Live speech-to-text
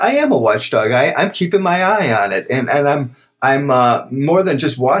I am a watchdog. I'm keeping my eye on it, and I'm more than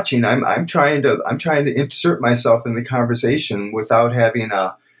just watching. I'm trying to insert myself in the conversation without having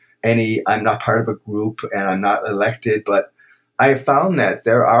any. I'm not part of a group, and I'm not elected, but I have found that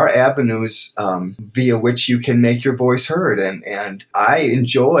there are avenues via which you can make your voice heard. And I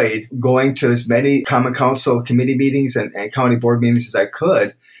enjoyed going to as many Common Council committee meetings and county board meetings as I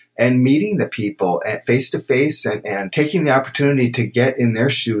could and meeting the people at face to face and taking the opportunity to get in their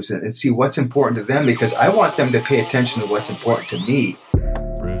shoes and see what's important to them, because I want them to pay attention to what's important to me.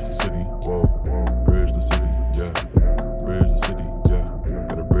 Bridge the city, whoa, bridge the city, yeah. Bridge the city, yeah.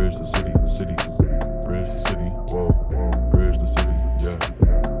 Gotta bridge the city, bridge the city, whoa, bridge the city, yeah.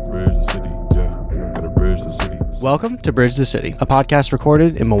 Bridge the city, yeah. Gotta bridge the city. Welcome to Bridge the City, a podcast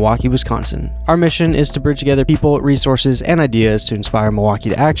recorded in Milwaukee, Wisconsin. Our mission is to bridge together people, resources, and ideas to inspire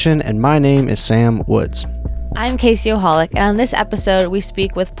Milwaukee to action, and my name is Sam Woods. I'm Casey O'Hollick, and on this episode, we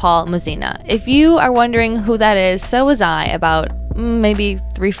speak with Paul Mozina. If you are wondering who that is, so was I about maybe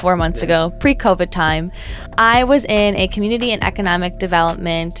 3-4 months ago, pre-COVID time. I was in a community and economic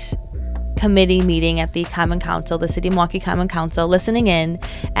development committee meeting at the Common Council, the City of Milwaukee Common Council, listening in,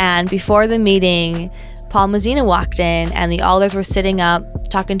 and before the meeting, Paul Mozina walked in, and the alders were sitting up,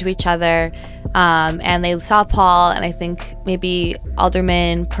 talking to each other, and they saw Paul, and I think maybe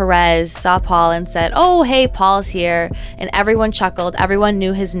Alderman Perez saw Paul and said, "Oh, hey, Paul's here," and everyone chuckled. Everyone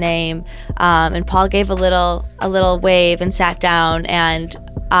knew his name, and Paul gave a little wave and sat down, and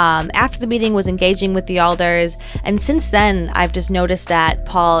after the meeting was engaging with the alders, and since then I've just noticed that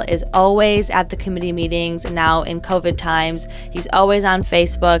Paul is always at the committee meetings, and now in COVID times he's always on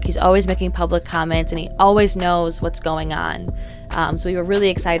Facebook, he's always making public comments, and he always knows what's going on. So we were really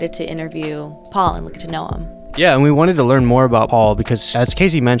excited to interview Paul and get to know him. Yeah, and we wanted to learn more about Paul because, as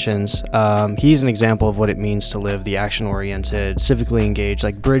Casey mentions, he's an example of what it means to live the action-oriented, civically engaged,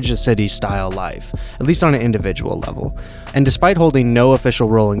 like Bridge the City style life, at least on an individual level. And despite holding no official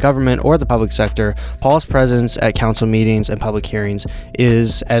role in government or the public sector, Paul's presence at council meetings and public hearings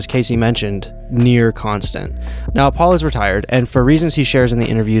is, as Casey mentioned, near constant. Now, Paul is retired, and for reasons he shares in the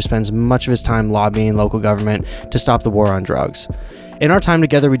interview, spends much of his time lobbying local government to stop the war on drugs. In our time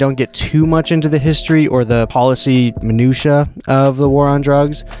together, we don't get too much into the history or the policy minutia of the war on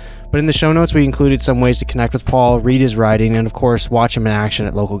drugs, but in the show notes, we included some ways to connect with Paul, read his writing, and of course, watch him in action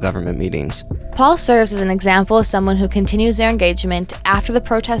at local government meetings. Paul serves as an example of someone who continues their engagement after the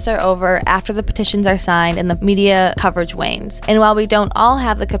protests are over, after the petitions are signed, and the media coverage wanes. And while we don't all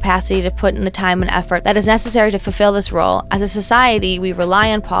have the capacity to put in the time and effort that is necessary to fulfill this role, as a society, we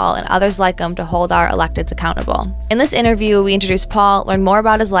rely on Paul and others like him to hold our electeds accountable. In this interview, we introduce Paul, learn more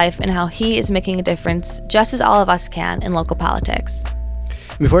about his life and how he is making a difference, just as all of us can in local politics.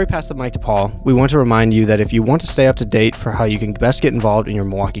 Before we pass the mic to Paul, we want to remind you that if you want to stay up to date for how you can best get involved in your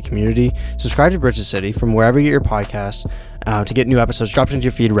Milwaukee community, subscribe to Bridge the City from wherever you get your podcasts to get new episodes dropped into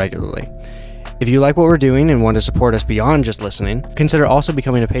your feed regularly. If you like what we're doing and want to support us beyond just listening, consider also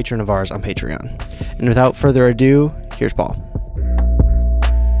becoming a patron of ours on Patreon. And without further ado, here's Paul.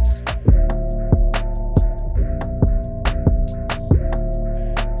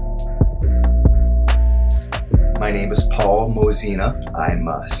 My name is Paul Mozina. I'm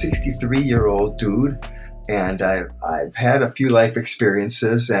a 63-year-old dude, and I've had a few life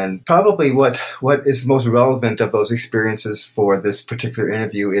experiences, and probably what is most relevant of those experiences for this particular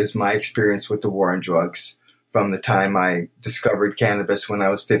interview is my experience with the war on drugs from the time I discovered cannabis when I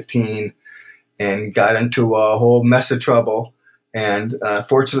was 15 and got into a whole mess of trouble. And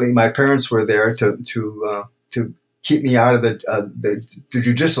fortunately, my parents were there to keep me out of the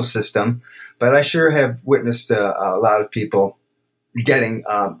judicial system. But I sure have witnessed a lot of people getting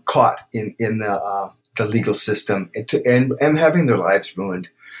caught in the legal system and having their lives ruined.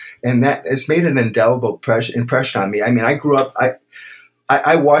 And that has made an indelible impression on me. I mean, I grew up,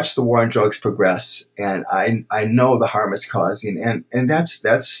 I watched the war on drugs progress, and I know the harm it's causing. And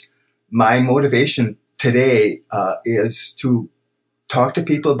that's my motivation today is to talk to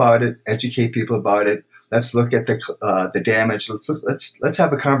people about it, educate people about it. Let's look at the damage. Let's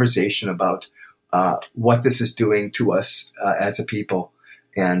have a conversation about what this is doing to us as a people,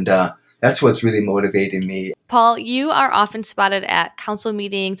 and that's what's really motivating me. Paul, you are often spotted at council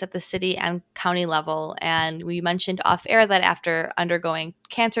meetings at the city and county level, and we mentioned off air that after undergoing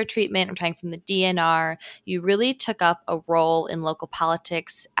cancer treatment, retiring from the DNR, you really took up a role in local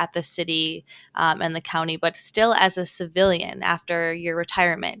politics at the city and the county, but still as a civilian after your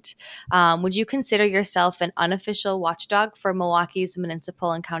retirement. Would you consider yourself an unofficial watchdog for Milwaukee's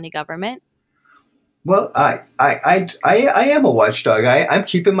municipal and county government? Well, I am a watchdog. I'm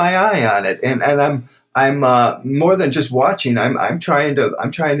keeping my eye on it, and I'm more than just watching. I'm trying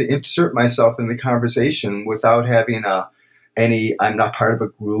to insert myself in the conversation without having any. I'm not part of a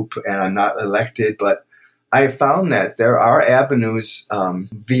group and I'm not elected, but I have found that there are avenues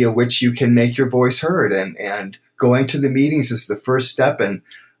via which you can make your voice heard, and going to the meetings is the first step. And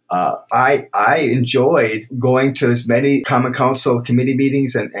I enjoyed going to as many Common Council committee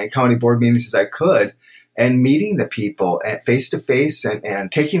meetings and county board meetings as I could, and meeting the people at face to face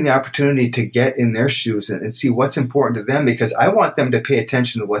and taking the opportunity to get in their shoes and see what's important to them, because I want them to pay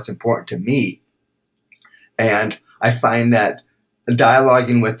attention to what's important to me. And I find that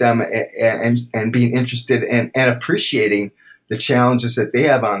dialoguing with them and being interested and appreciating the challenges that they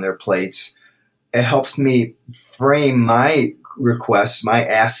have on their plates, it helps me frame my requests, my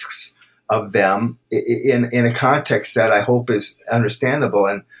asks of them in a context that I hope is understandable.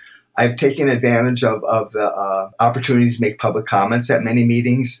 And I've taken advantage of the opportunities to make public comments at many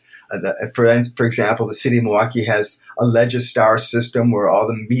meetings. For example, the city of Milwaukee has a Legistar system where all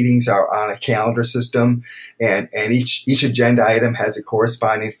the meetings are on a calendar system, and each agenda item has a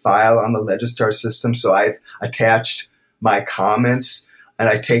corresponding file on the Legistar system. So I've attached my comments, and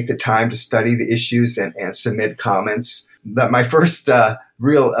I take the time to study the issues and submit comments. My first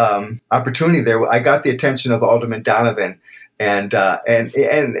real opportunity there, I got the attention of Alderman Donovan, and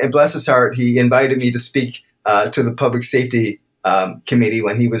bless his heart, he invited me to speak to the Public Safety Committee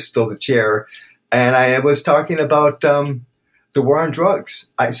when he was still the chair, and I was talking about the war on drugs.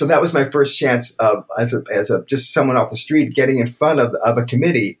 So that was my first chance of, as a just someone off the street, getting in front of a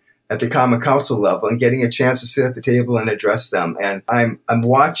committee at the Common Council level and getting a chance to sit at the table and address them. And I'm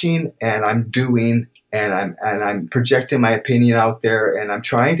watching, and I'm doing, and I'm projecting my opinion out there, and I'm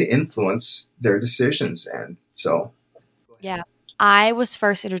trying to influence their decisions. And so, yeah. I was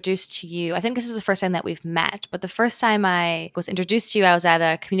first introduced to you. I think this is the first time that we've met, but the first time I was introduced to you, I was at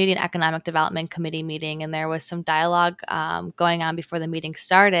a Community and Economic Development Committee meeting, and there was some dialogue going on before the meeting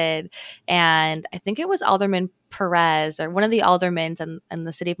started. And I think it was Alderman Perez or one of the aldermans in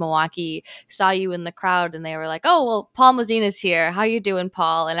the city of Milwaukee saw you in the crowd, and they were like, "Oh, well, Paul Mozina's here. How you doing,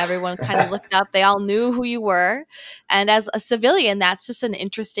 Paul?" And everyone kind of looked up. They all knew who you were. And as a civilian, that's just an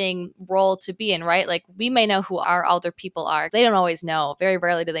interesting role to be in, right? Like, we may know who our alder people are. They don't always know. Very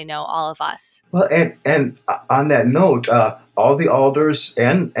rarely do they know all of us. Well, and on that note, all the alders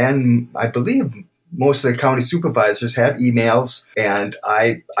and I believe most of the county supervisors have emails, and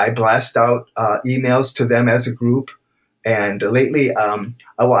I blast out emails to them as a group. And lately,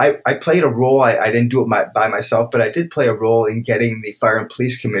 I played a role. I didn't do it by myself, but I did play a role in getting the Fire and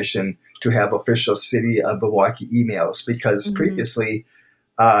Police Commission to have official City of Milwaukee emails, because previously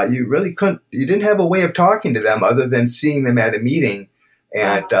you really you didn't have a way of talking to them other than seeing them at a meeting.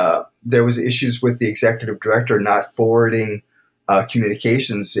 And there was issues with the executive director not forwarding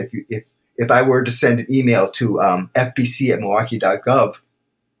communications. If I were to send an email to fpc@milwaukee.gov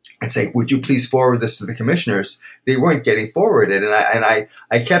and say, "Would you please forward this to the commissioners?" they weren't getting forwarded, and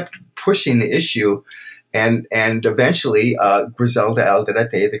I kept pushing the issue, and eventually Griselda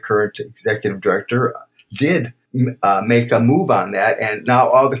Alderete, the current executive director, did make a move on that, and now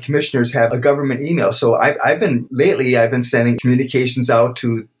all the commissioners have a government email. So I've been sending communications out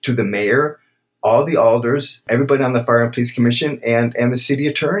to the mayor, all the alders, everybody on the Fire and Police Commission, and the city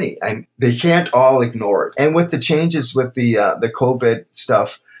attorney. They can't all ignore it. And with the changes with the COVID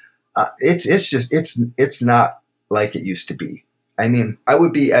stuff, it's not like it used to be. I mean, I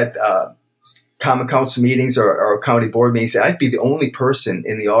would be at Common Council meetings or county board meetings, and I'd be the only person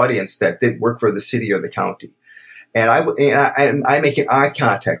in the audience that did work for the city or the county. And I'm making eye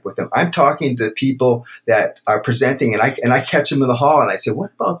contact with them. I'm talking to people that are presenting, and I catch them in the hall, and I say,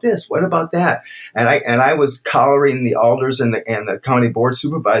 "What about this? What about that?" And I was collaring the alders and the county board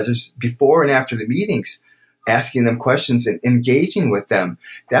supervisors before and after the meetings, asking them questions and engaging with them.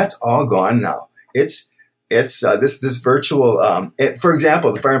 That's all gone now. It's this virtual. For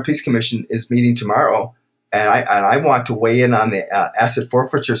example, the Fire and Police Commission is meeting tomorrow. And I want to weigh in on the asset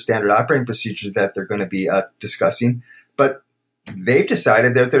forfeiture standard operating procedure that they're going to be discussing, but they've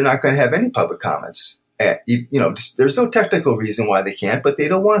decided that they're not going to have any public comments. There's no technical reason why they can't, but they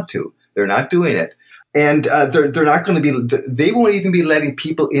don't want to. They're not doing it, and they're not going to be. They won't even be letting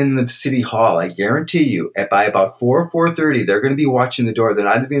people in the city hall. I guarantee you, by about 4:30, they're going to be watching the door. They're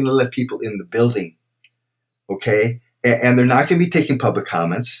not even going to let people in the building. Okay, and they're not going to be taking public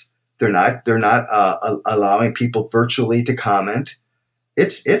comments. They're not allowing people virtually to comment.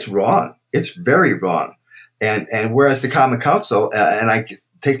 It's wrong. It's very wrong. And whereas the Common Council, and I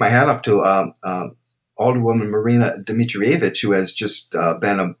take my hat off to Alderwoman Marina Dimitrievich, who has just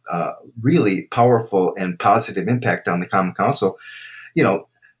been a really powerful and positive impact on the Common Council.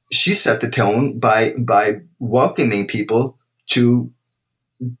 she set the tone by welcoming people to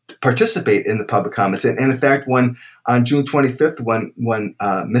participate in the public comments. And in fact, when on June 25th, when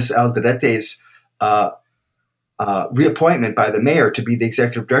Ms. Alderete's reappointment by the mayor to be the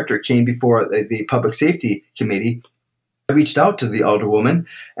executive director came before the Public Safety Committee, I reached out to the alderwoman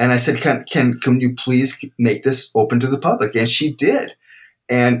and I said, "Can you please make this open to the public?" And she did,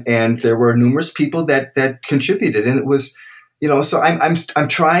 and there were numerous people that contributed, and it was, so I'm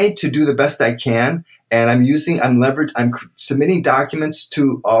trying to do the best I can, and I'm submitting documents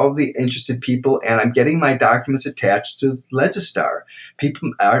to all the interested people, and I'm getting my documents attached to Legistar.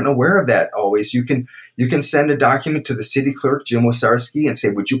 People aren't aware of that always. You can send a document to the city clerk, Jim Osarski, and say,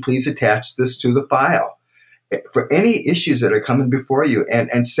 "Would you please attach this to the file?" For any issues that are coming before you,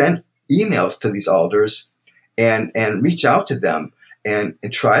 and send emails to these alders and reach out to them and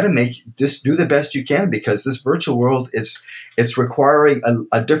try to do the best you can, because this virtual world it's requiring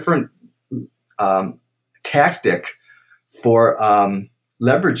a different tactic for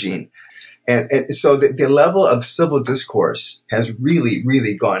leveraging. And so the level of civil discourse has really,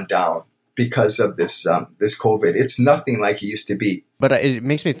 really gone down because of this COVID. It's nothing like it used to be. But it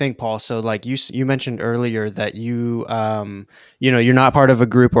makes me think, Paul. So, like you mentioned earlier that you're not part of a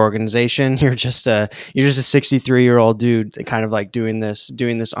group or organization. You're just a 63-year-old dude, kind of like doing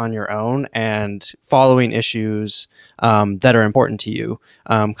this on your own and following issues that are important to you,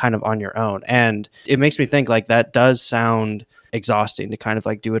 kind of on your own. And it makes me think like that does sound exhausting to kind of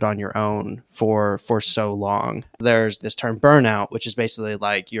like do it on your own for so long. There's this term burnout, which is basically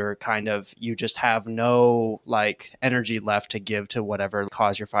like you just have no like energy left to give to whatever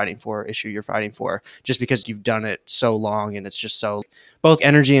cause you're fighting for, issue you're fighting for, just because you've done it so long and it's just so both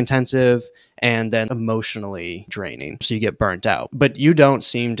energy intensive and then emotionally draining. So you get burnt out. But you don't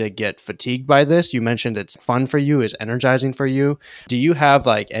seem to get fatigued by this. You mentioned it's fun for you, is energizing for you. Do you have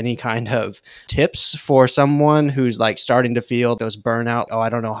like any kind of tips for someone who's like starting to feel those burnout? Oh, I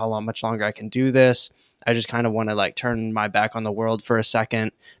don't know how much longer I can do this. I just kind of want to like turn my back on the world for a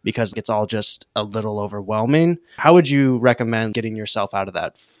second because it's all just a little overwhelming. How would you recommend getting yourself out of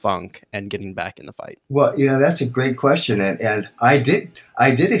that funk and getting back in the fight? Well, that's a great question, and I did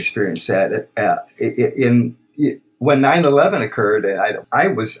experience that when 9/11 occurred, and I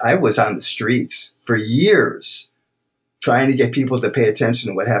was on the streets for years trying to get people to pay attention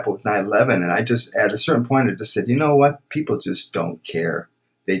to what happened with 9/11, and I just at a certain point I just said, you know what, people just don't care.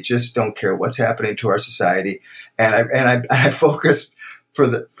 They just don't care what's happening to our society, and I focused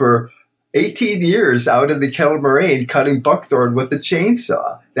for 18 years out in the Kettle Moraine cutting buckthorn with a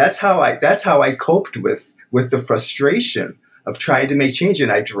chainsaw. That's how I coped with the frustration of trying to make change.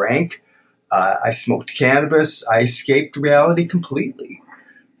 And I drank, I smoked cannabis, I escaped reality completely.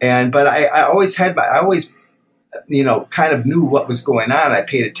 But I always kind of knew what was going on. I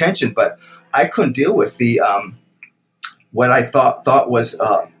paid attention, but I couldn't deal with the what I thought was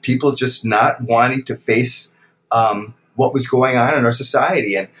people just not wanting to face what was going on in our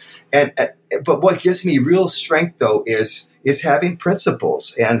society. But what gives me real strength though is having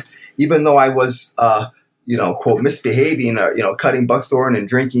principles. And even though I was quote misbehaving, cutting buckthorn and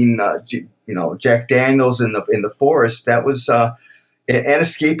drinking Jack Daniels in the forest, that was an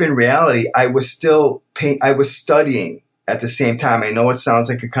escaping reality. I was still I was studying at the same time. I know it sounds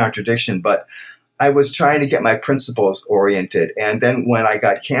like a contradiction, but I was trying to get my principles oriented. And then when I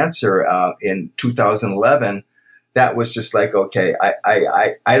got cancer in 2011, that was just like, okay,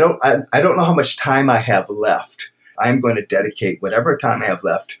 I don't know how much time I have left. I'm going to dedicate whatever time I have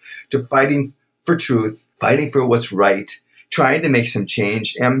left to fighting for truth, fighting for what's right, trying to make some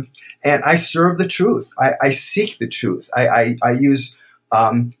change. And I serve the truth. I seek the truth. I use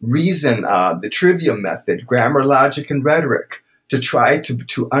reason, the trivium method, grammar, logic, and rhetoric to try to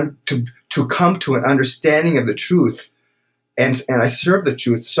come to an understanding of the truth, and I serve the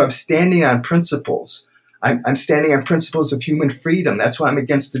truth. So I'm standing on principles. I'm standing on principles of human freedom. That's why I'm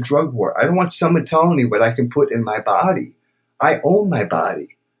against the drug war. I don't want someone telling me what I can put in my body. I own my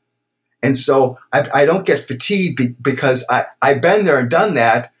body. And so I don't get fatigued because I've been there and done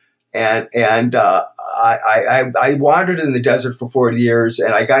that. And I wandered in the desert for 40 years,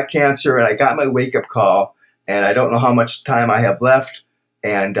 and I got cancer, and I got my wake-up call, and I don't know how much time I have left.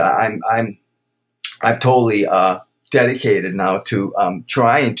 And I'm totally dedicated now to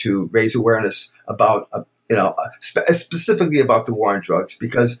trying to raise awareness about specifically about the war on drugs,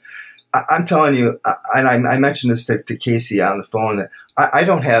 because I'm telling you, and I mentioned this to Casey on the phone, that I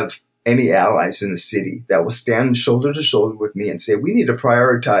don't have any allies in the city that will stand shoulder to shoulder with me and say we need to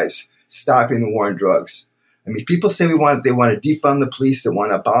prioritize stopping the war on drugs. I mean, people say they want to defund the police, they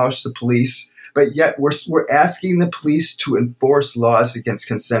want to abolish the police. but yet we're asking the police to enforce laws against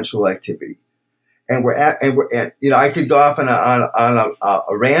consensual activity. And I could go off on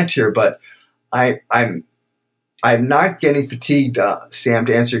a rant here, but I'm not getting fatigued, Sam.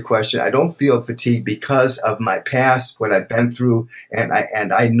 To answer your question, I don't feel fatigued because of my past, what I've been through, and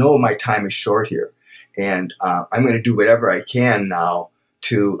I know my time is short here, and I'm going to do whatever I can now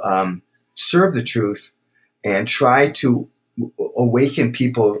to serve the truth and try to awaken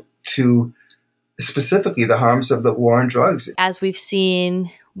people to specifically the harms of the war on drugs. As we've seen,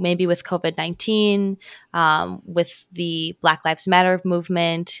 maybe with COVID-19, with the Black Lives Matter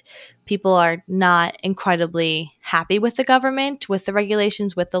movement, people are not incredibly happy with the government, with the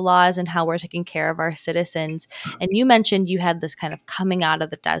regulations, with the laws, and how we're taking care of our citizens. And you mentioned you had this kind of coming out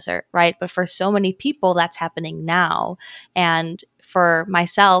of the desert, right? But for so many people, that's happening now. And for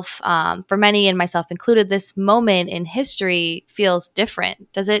myself, for many, and myself included, this moment in history feels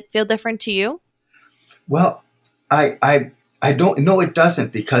different. Does it feel different to you? Well, I don't know. It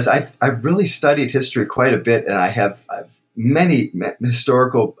doesn't, because I've really studied history quite a bit, and I've many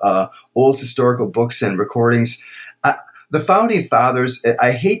historical old historical books and recordings. The founding fathers,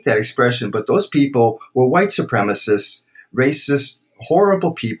 I hate that expression, but those people were white supremacists, racist,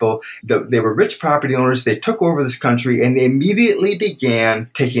 horrible people. They were rich property owners. They took over this country, and they immediately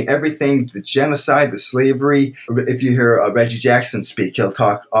began taking everything, the genocide, the slavery. If you hear Reggie Jackson speak, he'll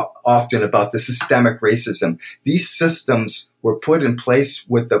talk often about the systemic racism. These systems were put in place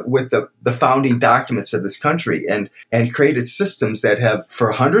with the founding documents of this country, and created systems that have,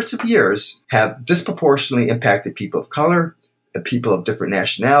 for hundreds of years, have disproportionately impacted people of color, people of different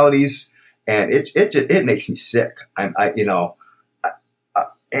nationalities, and it makes me sick.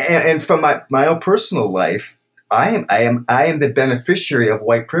 And from my own personal life, I am the beneficiary of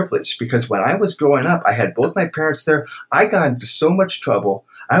white privilege, because when I was growing up, I had both my parents there. I got into so much trouble.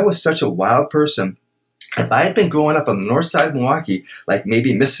 I was such a wild person. If I had been growing up on the north side of Milwaukee, like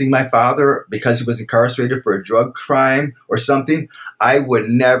maybe missing my father because he was incarcerated for a drug crime or something, I would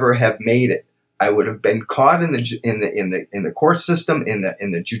never have made it. I would have been caught in the court system, in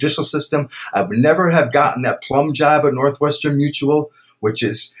the judicial system. I would never have gotten that plum job at Northwestern Mutual, which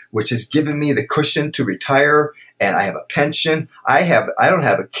has given me the cushion to retire, and I have a pension. I don't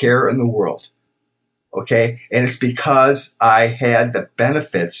have a care in the world. Okay? And it's because I had the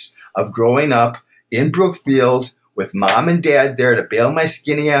benefits of growing up in Brookfield with mom and dad there to bail my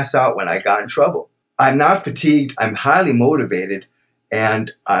skinny ass out when I got in trouble. I'm not fatigued. I'm highly motivated,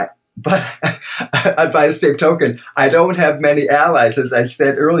 but by the same token, I don't have many allies, as I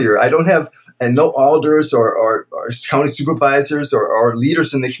said earlier. I don't have, and no alders or county supervisors or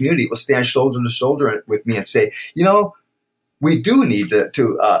leaders in the community will stand shoulder to shoulder with me and say, we do need to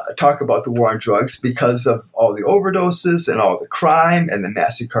talk about the war on drugs because of all the overdoses and all the crime and the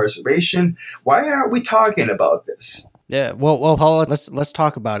mass incarceration. Why aren't we talking about this? Yeah, well, Paul, let's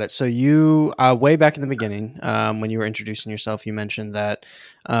talk about it. So you, way back in the beginning, when you were introducing yourself, you mentioned that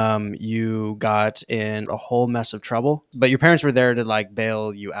you got in a whole mess of trouble, but your parents were there to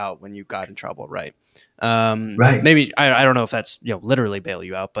bail you out when you got in trouble, right? Right. Maybe I don't know if that's literally bail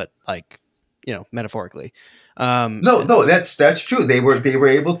you out, but metaphorically. No, that's true. They were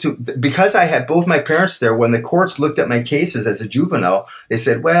able to, because I had both my parents there. When the courts looked at my cases as a juvenile, they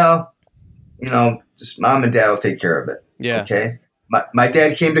said, well, just mom and dad will take care of it. Yeah. Okay. My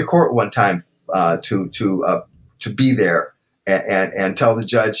dad came to court one time to be there and tell the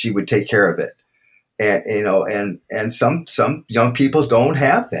judge he would take care of it. And some young people don't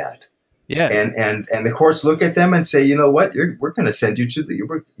have that. Yeah. And the courts look at them and say, you know what, we're going to send you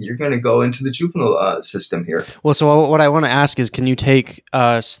you're going to go into the juvenile system here. Well, so what I want to ask is, can you take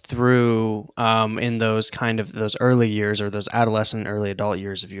us through in those those early years, or those adolescent, early adult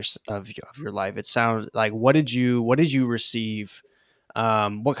years of your life? It sounds like, what did you receive?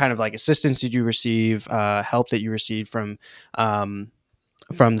 What kind of assistance did you receive? Help that you received from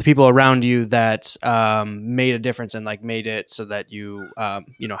the people around you that made a difference and made it so that you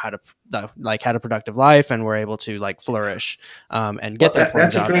had a productive life and were able to flourish and get that.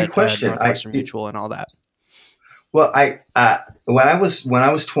 That's a great question. Northwestern Mutual and all that. Well, when I was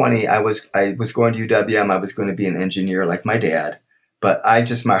 20, I was going to UWM. I was going to be an engineer like my dad, but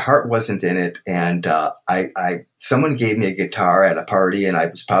my heart wasn't in it. And someone gave me a guitar at a party, and I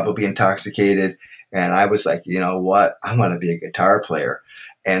was probably intoxicated. And I was like, you know what? I want to be a guitar player.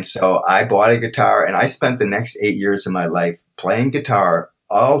 And so I bought a guitar, and I spent the next 8 years of my life playing guitar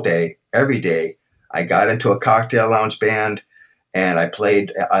all day, every day. I got into a cocktail lounge band, and I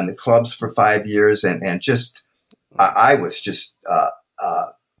played on the clubs for 5 years, and just, I was just,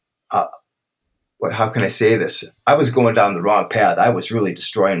 how can I say this? I was going down the wrong path. I was really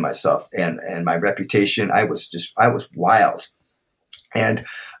destroying myself and my reputation. I was wild. And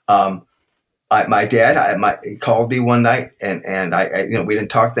my dad he called me one night, and I we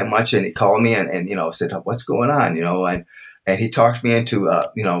didn't talk that much, and he called me and said, what's going on, and he talked me into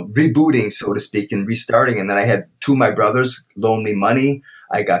rebooting, so to speak, and restarting. And then I had two of my brothers loan me money.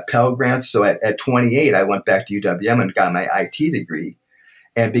 I got Pell Grants. So at 28, I went back to UWM and got my IT degree.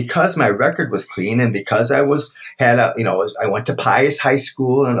 And because my record was clean, and because I went to Pius High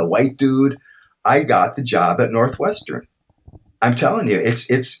School and a white dude, I got the job at Northwestern. I'm telling you, it's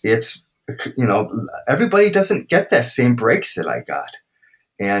everybody doesn't get that same breaks that I got,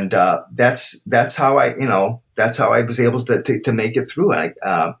 and that's how I was able to make it through. And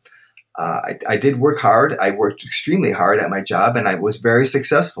I did work hard. I worked extremely hard at my job, and I was very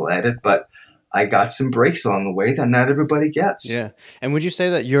successful at it. But I got some breaks along the way that not everybody gets. Yeah. And would you say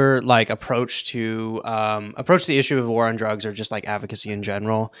that your approach to the issue of war on drugs, or just advocacy in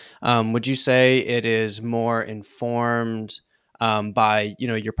general, would you say it is more informed by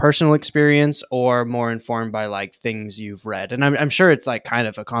your personal experience, or more informed by things you've read? And I'm sure it's kind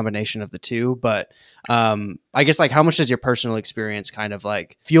of a combination of the two, but I guess how much does your personal experience kind of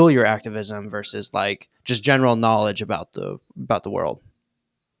fuel your activism versus just general knowledge about the world?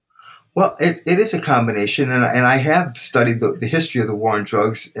 Well, it is a combination, and I have studied the history of the war on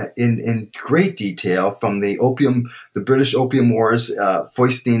drugs in great detail, from the British Opium Wars,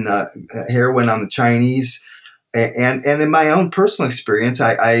 foisting heroin on the Chinese, and in my own personal experience,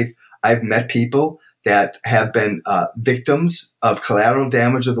 I've met people that have been victims of collateral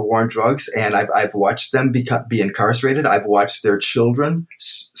damage of the war on drugs, and I've watched them be incarcerated. I've watched their children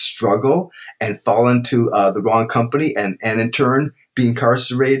struggle and fall into the wrong company, and in turn be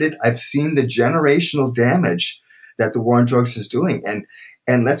incarcerated. I've seen the generational damage that the war on drugs is doing.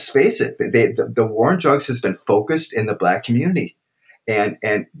 And let's face it, the war on drugs has been focused in the Black community. And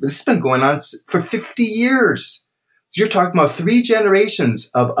this has been going on for 50 years. So you're talking about 3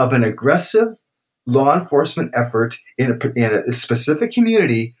 generations of an aggressive law enforcement effort in a specific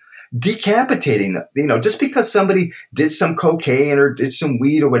community, decapitating them. Just because somebody did some cocaine or did some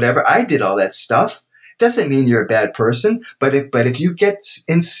weed or whatever, I did all that stuff, doesn't mean you're a bad person. But if you get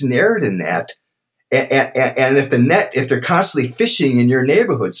ensnared in that, and if they're constantly fishing in your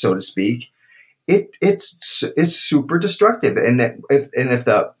neighborhood, so to speak, it's super destructive. And if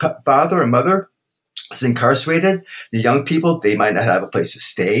the father or mother is incarcerated, the young people, they might not have a place to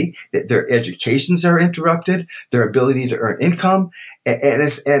stay. Their educations are interrupted. Their ability to earn income,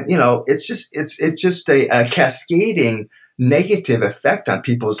 it's just a cascading negative effect on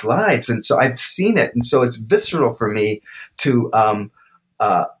people's lives. And so I've seen it. And so it's visceral for me to,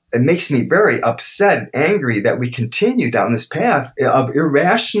 it makes me very upset and angry that we continue down this path of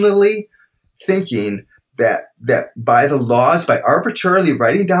irrationally thinking that by the laws, by arbitrarily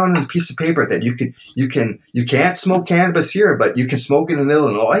writing down on a piece of paper that you can't smoke cannabis here, but you can smoke it in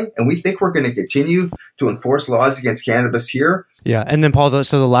Illinois. And we think we're going to continue to enforce laws against cannabis here. Yeah. And then Paul,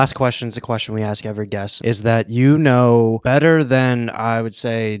 so the last question is a question we ask every guest, is that better than, I would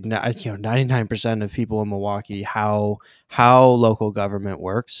say, 99% of people in Milwaukee, how local government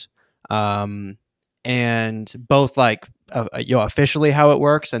works. And both officially how it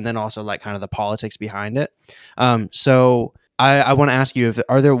works, and then also kind of the politics behind it. So I want to ask you,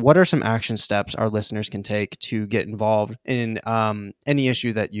 what are some action steps our listeners can take to get involved in any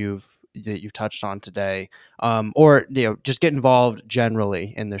issue that you've touched on today, or just get involved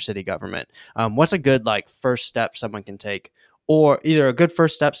generally in their city government? What's a good first step someone can take, or either a good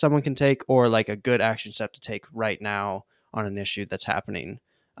first step someone can take, or a good action step to take right now on an issue that's happening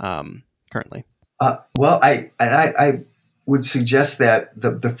currently? Well, I would suggest that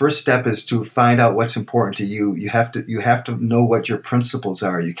the first step is to find out what's important to you. You have to know what your principles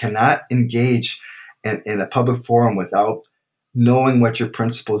are. You cannot engage in a public forum without knowing what your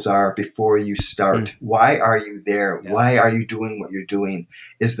principles are before you start. Why are you there? Yeah. Why are you doing what you're doing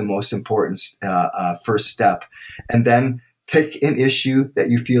is the most important first step. And then pick an issue that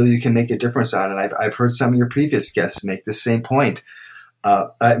you feel you can make a difference on. And I've heard some of your previous guests make the same point.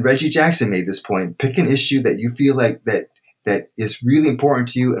 Reggie Jackson made this point. Pick an issue that you feel that is really important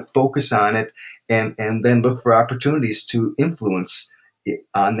to you, and focus on it, and then look for opportunities to influence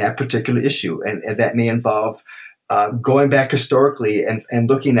on that particular issue. And that may involve going back historically and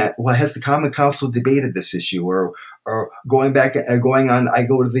looking at, well, has the Common Council debated this issue, or going back I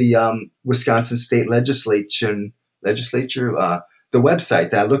go to the Wisconsin State Legislature, the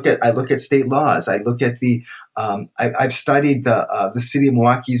website. I look at state laws. I look at I've studied the city of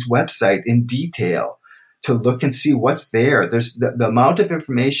Milwaukee's website in detail. to look and see what's there. There's the amount of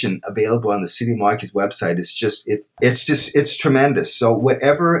information available on the City of Milwaukee's website is it's tremendous. So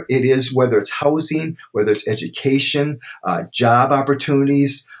whatever it is, whether it's housing, whether it's education, job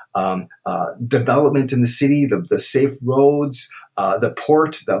opportunities, development in the city, the safe roads, the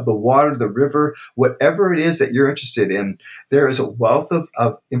port, the water, the river, whatever it is that you're interested in, there is a wealth of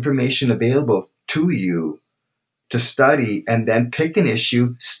information available to you to study, and then pick an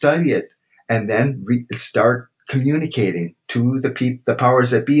issue, study it, and then start communicating to the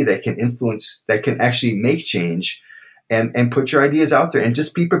powers that be that can influence, that can actually make change, and put your ideas out there, and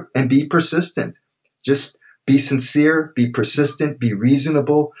just be persistent. Just be sincere, be persistent, be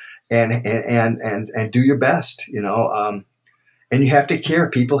reasonable, and do your best. And you have to care.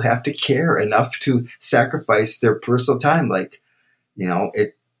 People have to care enough to sacrifice their personal time.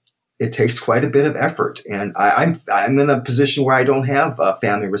 It takes quite a bit of effort, and I'm in a position where I don't have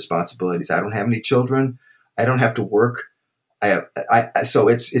family responsibilities. I don't have any children. I don't have to work. So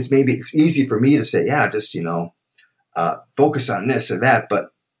it's easy for me to say, yeah, just focus on this or that.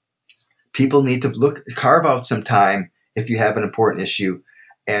 But people need to carve out some time if you have an important issue,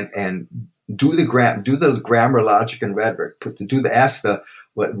 and do the grammar, logic, and rhetoric.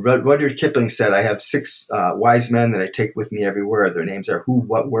 What Rudyard Kipling said, I have 6 wise men that I take with me everywhere. Their names are who,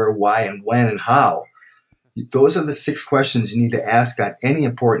 what, where, why, and when, and how. Those are the 6 questions you need to ask on any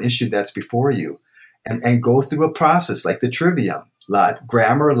important issue that's before you. And go through a process like the trivium,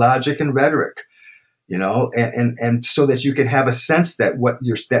 grammar, logic, and rhetoric. And so that you can have a sense that what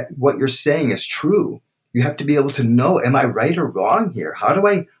you're saying is true. You have to be able to know, am I right or wrong here? How do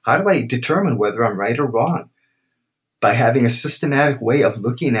I determine whether I'm right or wrong? By having a systematic way of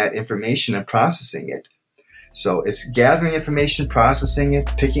looking at information and processing it. So it's gathering information, processing it,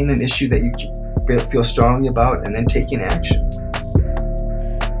 picking an issue that you feel strongly about, and then taking action.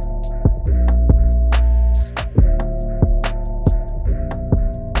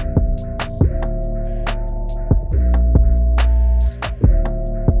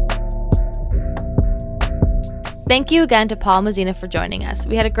 Thank you again to Paul Mozzina for joining us.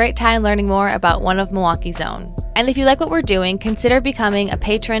 We had a great time learning more about one of Milwaukee's own. And if you like what we're doing, consider becoming a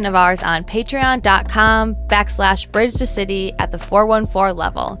patron of ours on patreon.com/bridge to city at the 414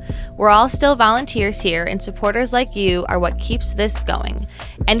 level. We're all still volunteers here, and supporters like you are what keeps this going.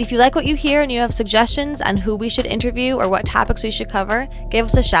 And if you like what you hear and you have suggestions on who we should interview or what topics we should cover, give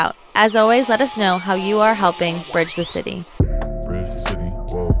us a shout. As always, let us know how you are helping bridge the city.